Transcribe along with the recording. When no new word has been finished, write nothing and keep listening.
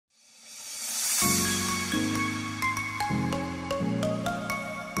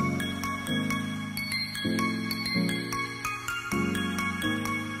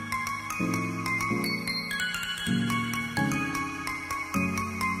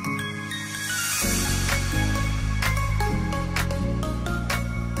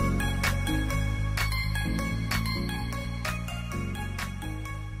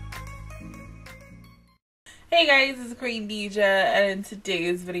guys, it's Queendija, and in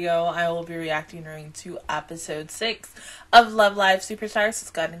today's video, I will be reacting to episode 6 of Love Live Superstars. So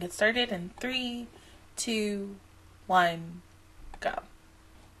let's go ahead and get started in 3, 2, 1, go.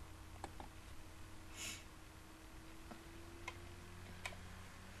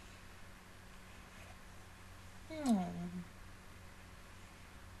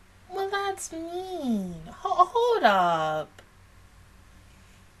 Well, that's mean. Hold up.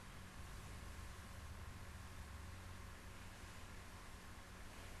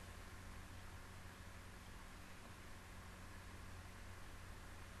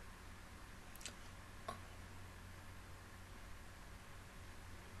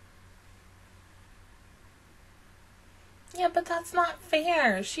 Yeah, but that's not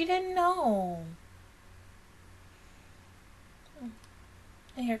fair. She didn't know.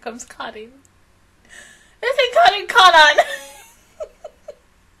 And here comes Cotton. This ain't Cotton.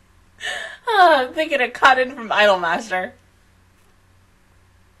 Oh, I'm thinking of Cotton from Idolmaster.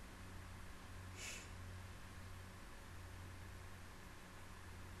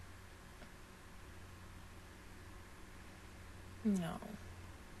 No.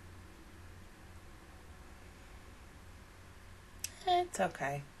 It's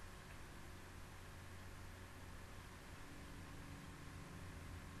okay.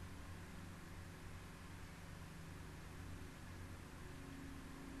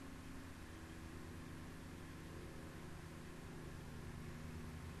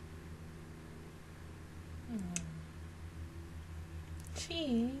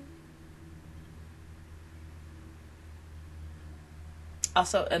 Gee.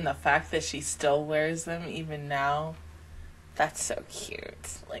 Also, and the fact that she still wears them even now. That's so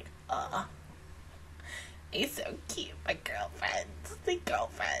cute. Like, he's so cute. My girlfriend. The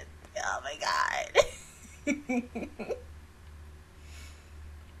girlfriend. Oh my god.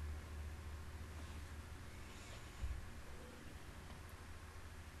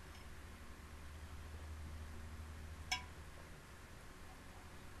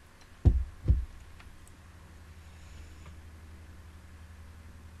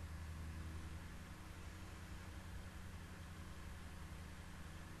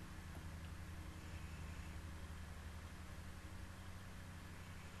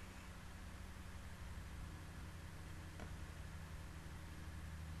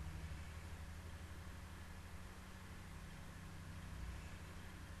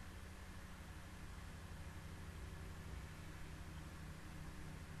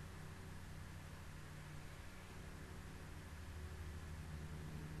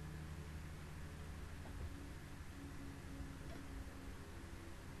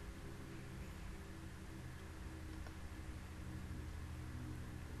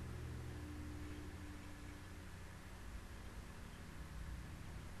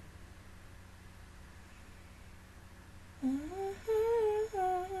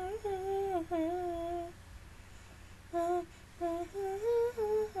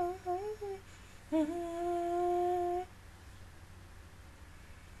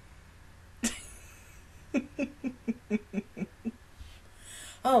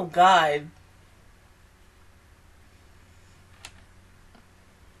 Oh god.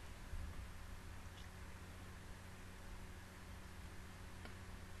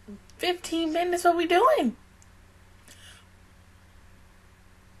 "15 minutes, what we doing?"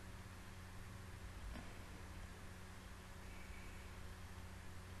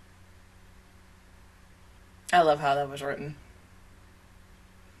 I love how that was written.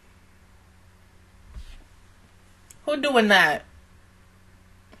 Who doing that?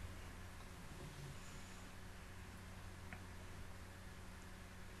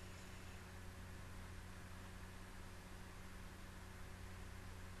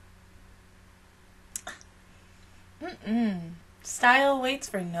 Style waits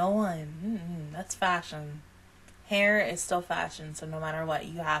for no one. That's fashion. Hair is still fashion, so no matter what,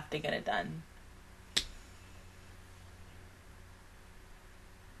 you have to get it done.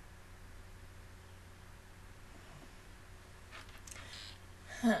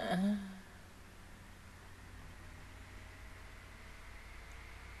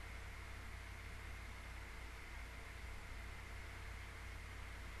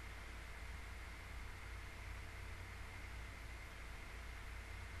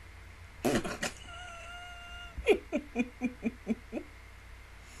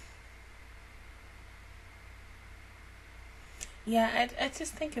 Yeah, I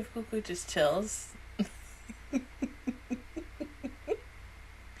just think if Cuckoo just chills.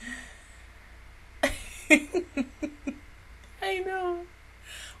 I know.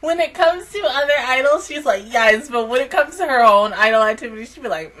 When it comes to other idols, she's like, yes, but when it comes to her own idol activity, she'd be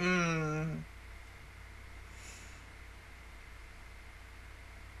like,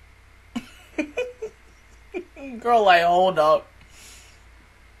 Girl, like, hold up.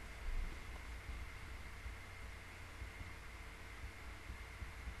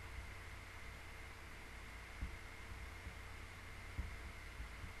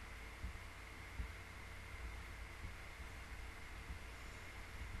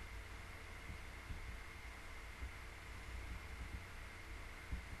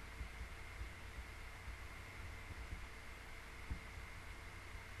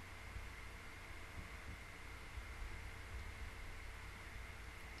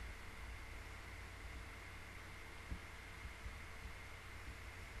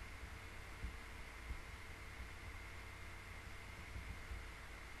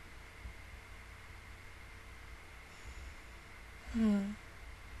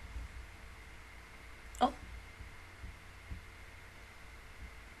 Oh.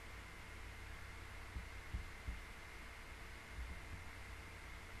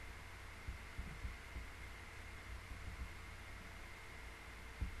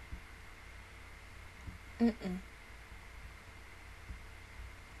 Mm-mm.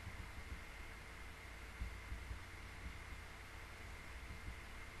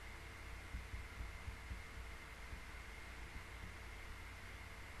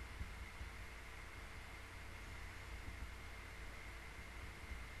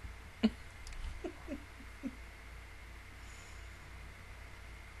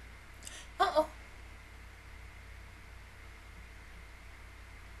 Uh-oh.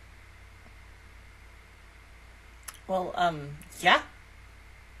 Well, yeah.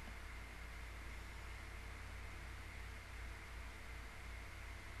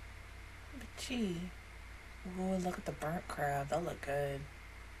 But gee. Ooh, look at the burnt crab. That look good.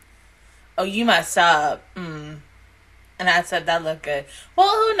 Oh, you messed up. And I said that looked good. Well,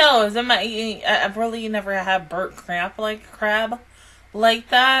 who knows? I've really never had burnt crab like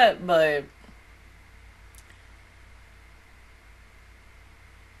that, but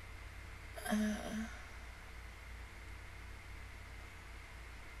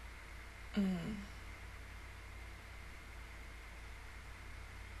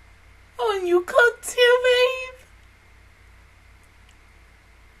oh, and you cooked too, babe?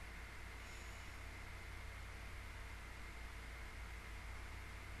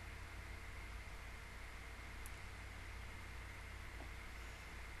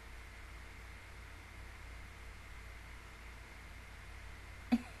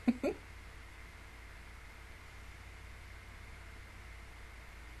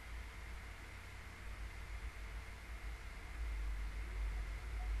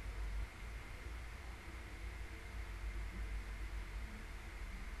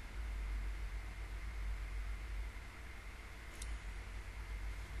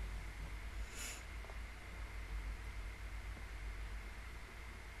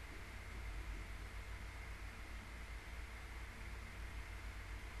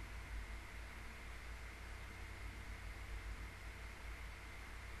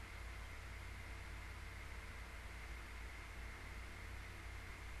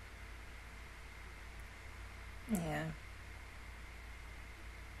 Yeah.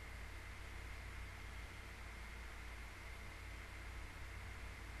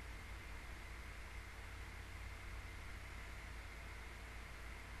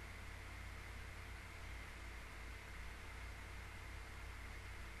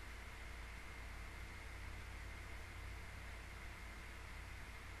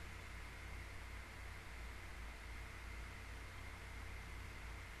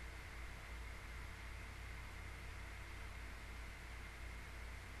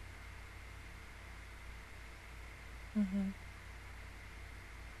 Mm-hmm.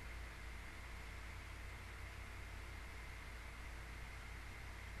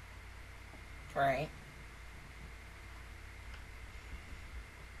 Right.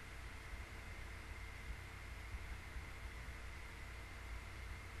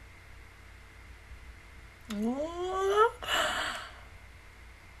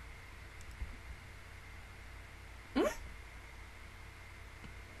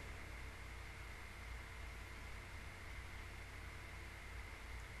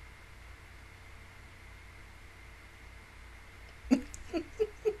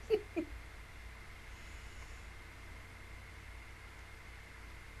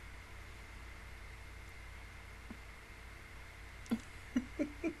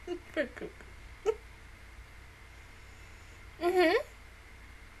 Mm-hmm.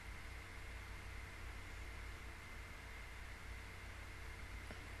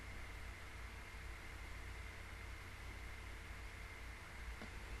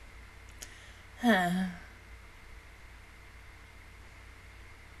 Huh.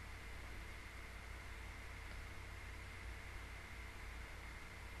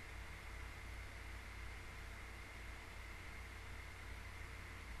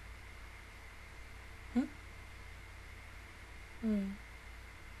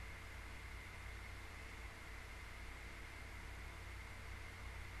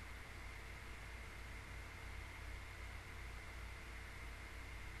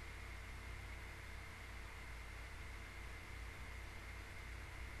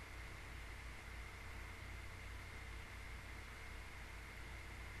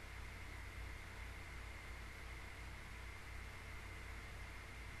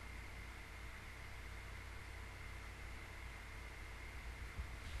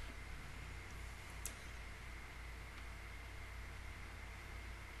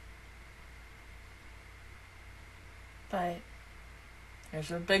 But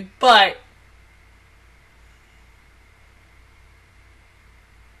there's a big but.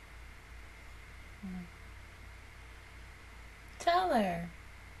 Tell her.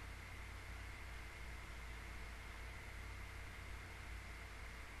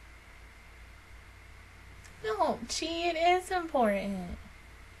 No, Chi, it is important.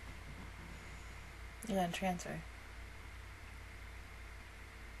 You gotta transfer.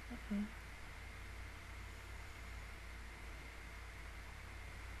 Okay.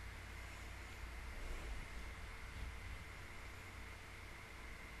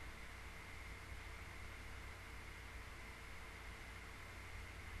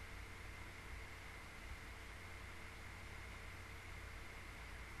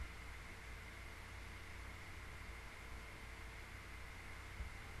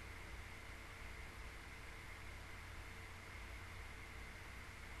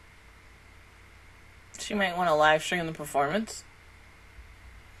 She might want to live stream the performance.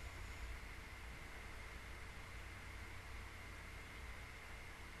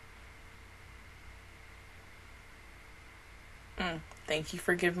 Thank you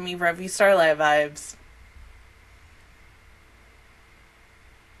for giving me Revy Starlight vibes.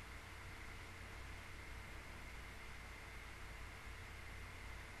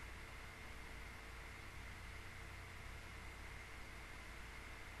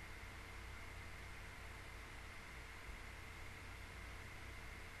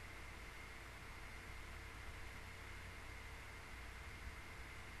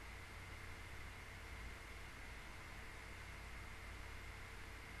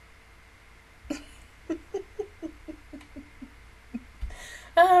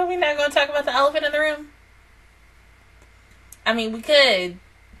 We're not going to talk about the elephant in the room? I mean, we could.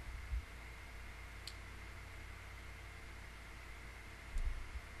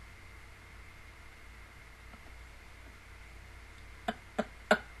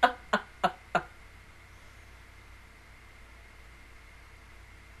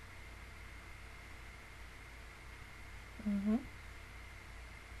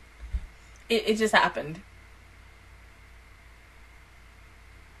 It just happened.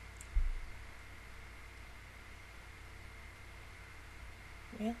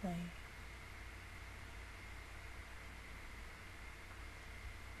 Really?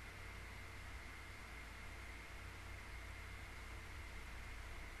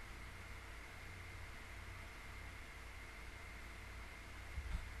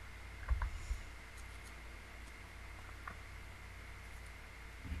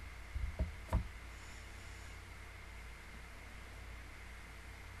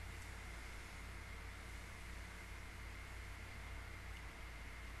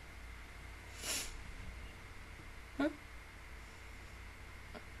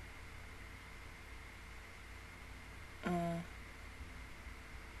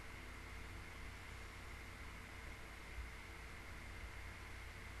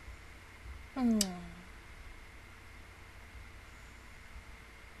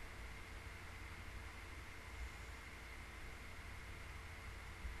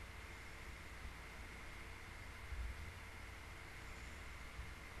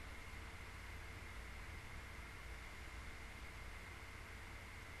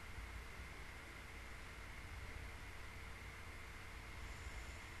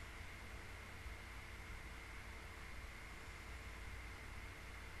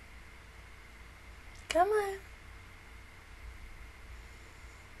 Come on.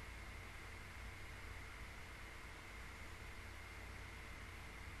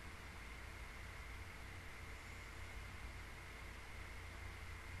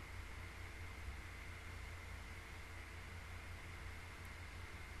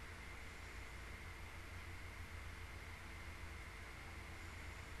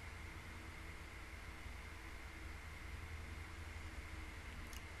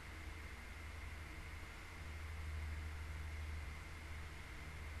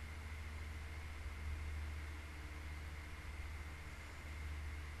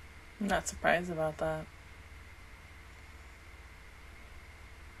 I'm not surprised about that.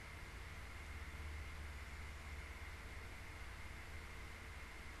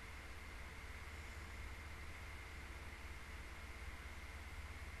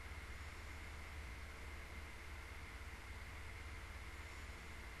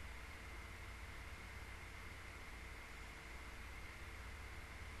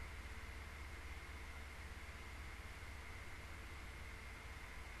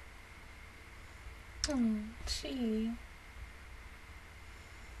 Gee.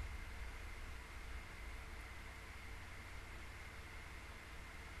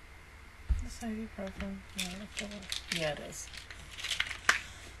 this ibuprofen? Yeah, it is.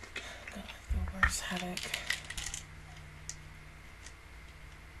 Got like the worst headache.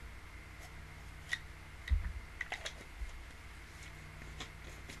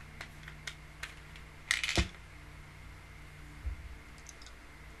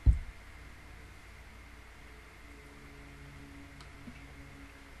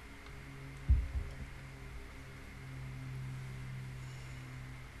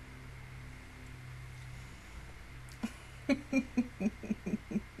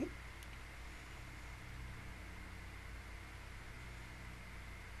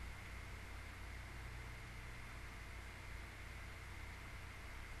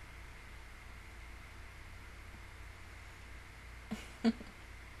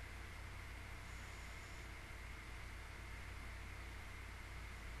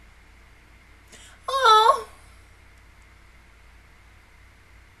 Oh.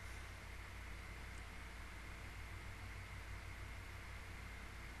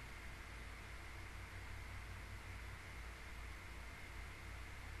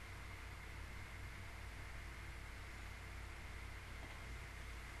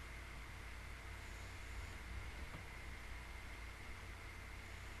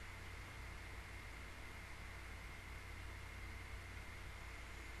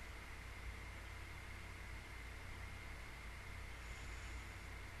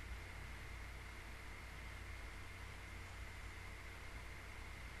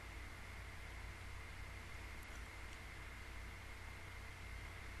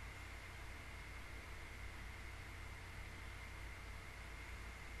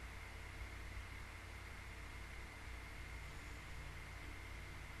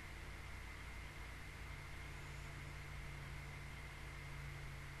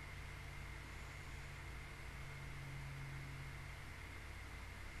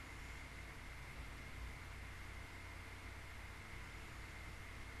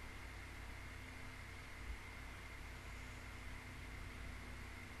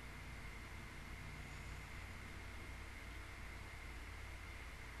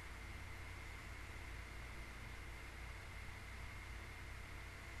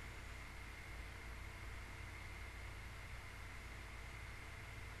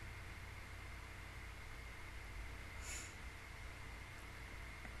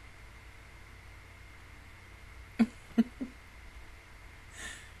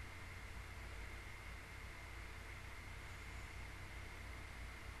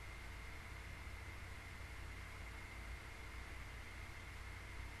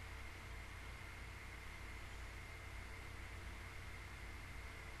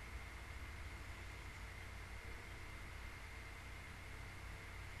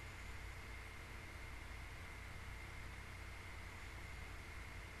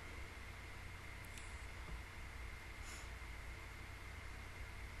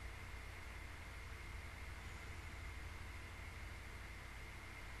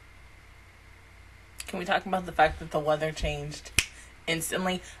 Can we talk about the fact that the weather changed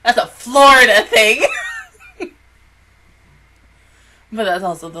instantly? That's a Florida thing. But that's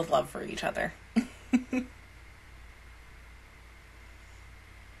also the love for each other.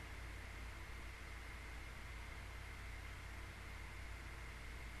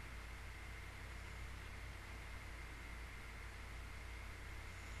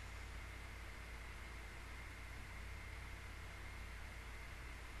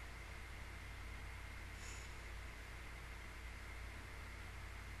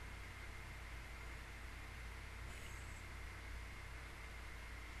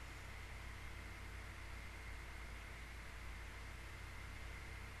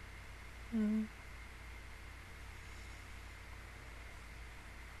 Mm.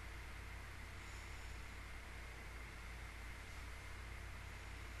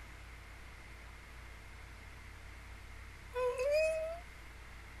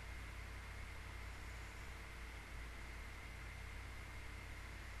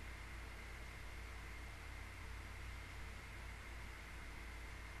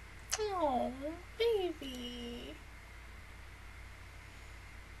 Oh, baby.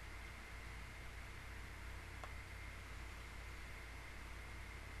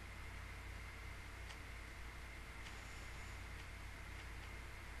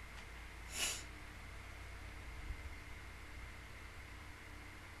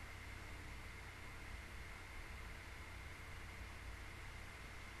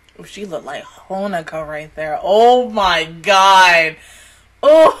 Oh, she looked like Honoka right there. Oh my god.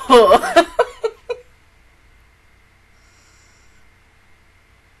 Oh.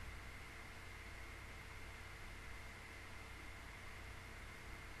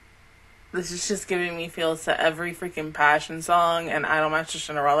 This is just giving me feels to every freaking Passion song and Idolmaster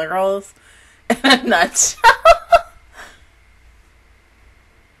Cinderella Girls in a nutshell.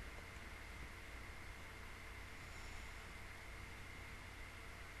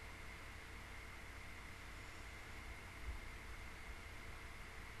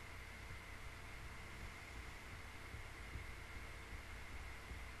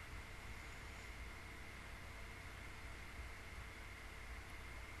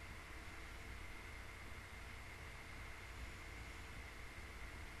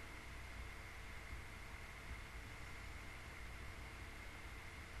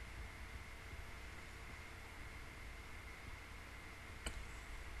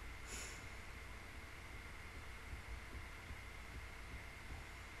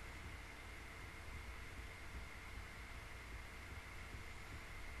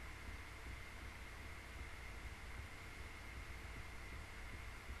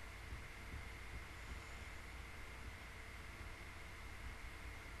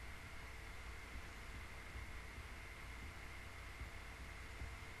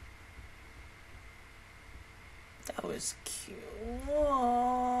 That was cute.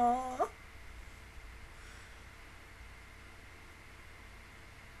 Aww.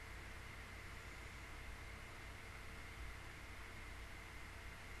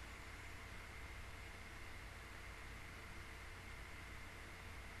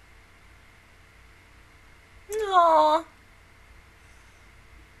 Aww.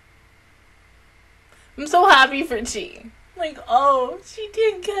 I'm so happy for Chi. Like, oh, she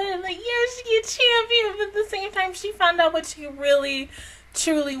did good. Like, yeah, she a champion, but at the same time, she found out what she really,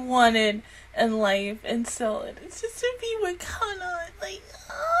 truly wanted in life. And so, it's just to be with Kana. Like,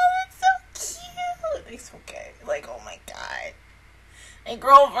 oh, that's so cute. It's okay. Like, oh my god. And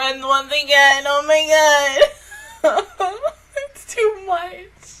girlfriends once again. Oh my god. It's too much.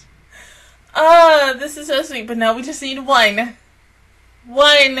 This is so sweet. But now we just need one.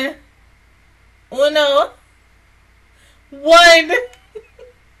 One. Uno. One.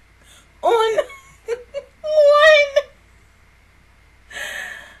 One.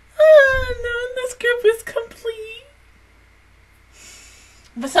 Oh no, this group is complete.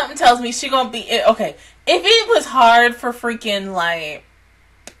 But something tells me she gonna be okay. If it was hard for freaking like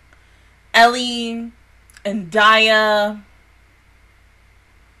Ellie and Daya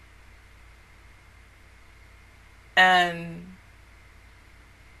and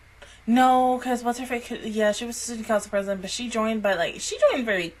no, because what's her face? Yeah, she was student council president, but she joined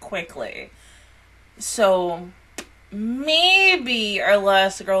very quickly. So maybe our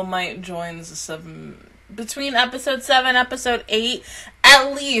last girl might join between episode 7, episode 8,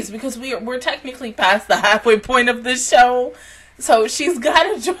 at least, because we're technically past the halfway point of this show. So she's got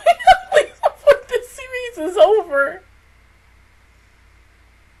to join at least before this series is over.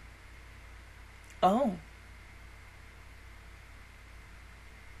 Oh.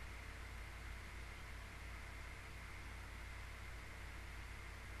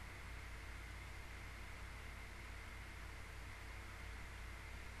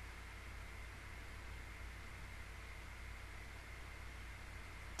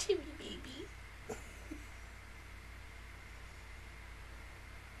 Timmy baby.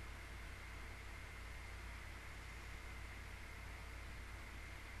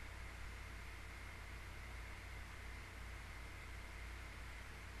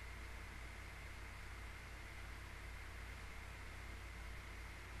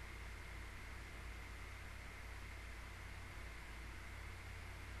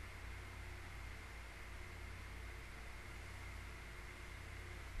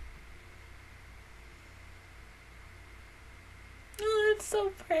 It's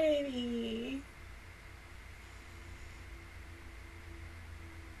so pretty.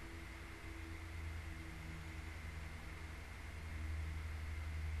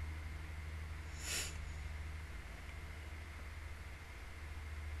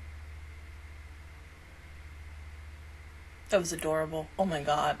 That was adorable. Oh my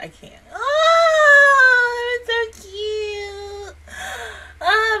god, I can't. Oh, it's so cute.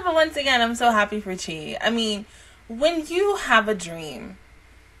 But once again, I'm so happy for Chi. I mean, when you have a dream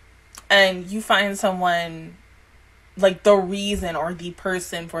and you find someone like the reason or the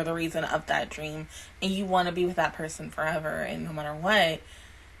person for the reason of that dream and you want to be with that person forever and no matter what,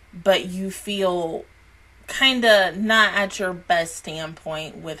 but you feel kind of not at your best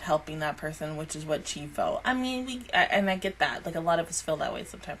standpoint with helping that person, which is what Chi felt. I mean, I get that. Like, a lot of us feel that way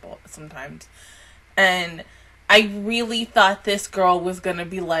sometimes. And I really thought this girl was going to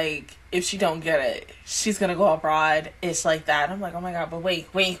be like, if she don't get it, she's going to go abroad. It's like that. I'm like, oh my god, but wait.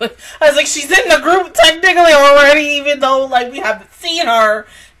 I was like, she's in the group technically already, even though, like, we haven't seen her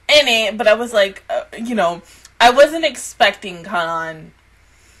in it, but I was like, you know, I wasn't expecting Kan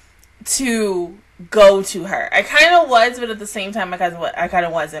to go to her. I kind of was, but at the same time, I kind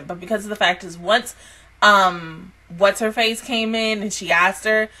of wasn't. But because of the fact is, once What's-Her-Face came in and she asked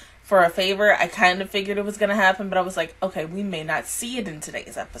her for a favor, I kind of figured it was going to happen, but I was like, okay, we may not see it in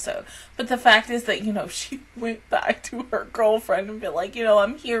today's episode. But the fact is that, you know, she went back to her girlfriend and be like, you know,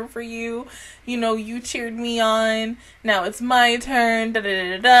 I'm here for you. You know, you cheered me on. Now it's my turn.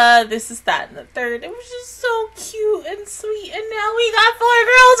 Da-da-da-da-da. This is that and the third. It was just so cute and sweet. And now we got 4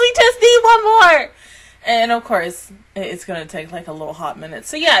 girls. We just need one more. And of course, it's going to take like a little hot minute.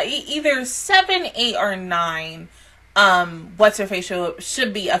 So yeah, either 7, 8, or 9. What's-Her-Face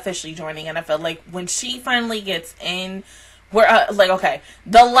should be officially joining, and I felt like when she finally gets in, we're like, okay,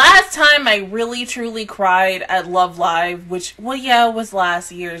 the last time I really truly cried at Love Live, which, well, yeah, it was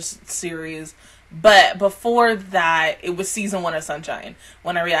last year's series, but before that, it was season 1 of Sunshine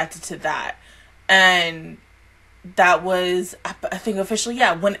when I reacted to that, and that was, I think, officially,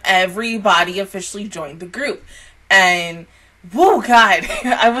 yeah, when everybody officially joined the group, and whoa, God,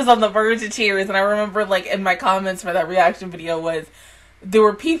 I was on the verge of tears, and I remember, like, in my comments for that reaction video there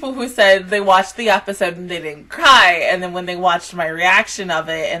were people who said they watched the episode and they didn't cry, and then when they watched my reaction of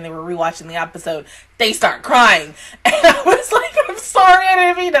it and they were rewatching the episode, they start crying, and I was like, I'm sorry, I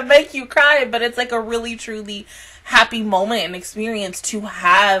didn't mean to make you cry, but it's, like, a really, truly happy moment and experience to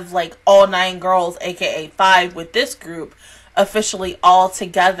have, like, all 9 girls, aka 5, with this group, officially all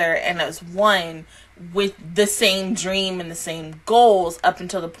together and as one, with the same dream and the same goals up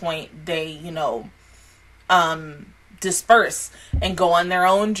until the point they, you know, disperse and go on their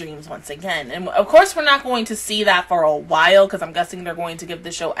own dreams once again. And of course we're not going to see that for a while, because I'm guessing they're going to give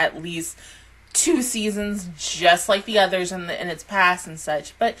the show at least 2 seasons, just like the others in its past and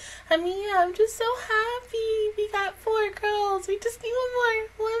such. But I mean, yeah, I'm just so happy we got 4 girls. We just need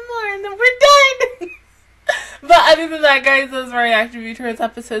one more, and then we're done. But other than that, guys, that was my reaction view towards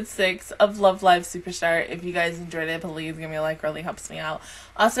episode 6 of Love Live Superstar. If you guys enjoyed it, please give me a like. Really helps me out.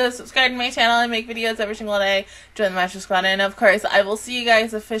 Also, subscribe to my channel. I make videos every single day. Join the Master Squad. And of course, I will see you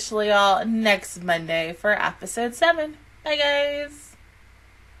guys officially all next Monday for episode 7. Bye, guys.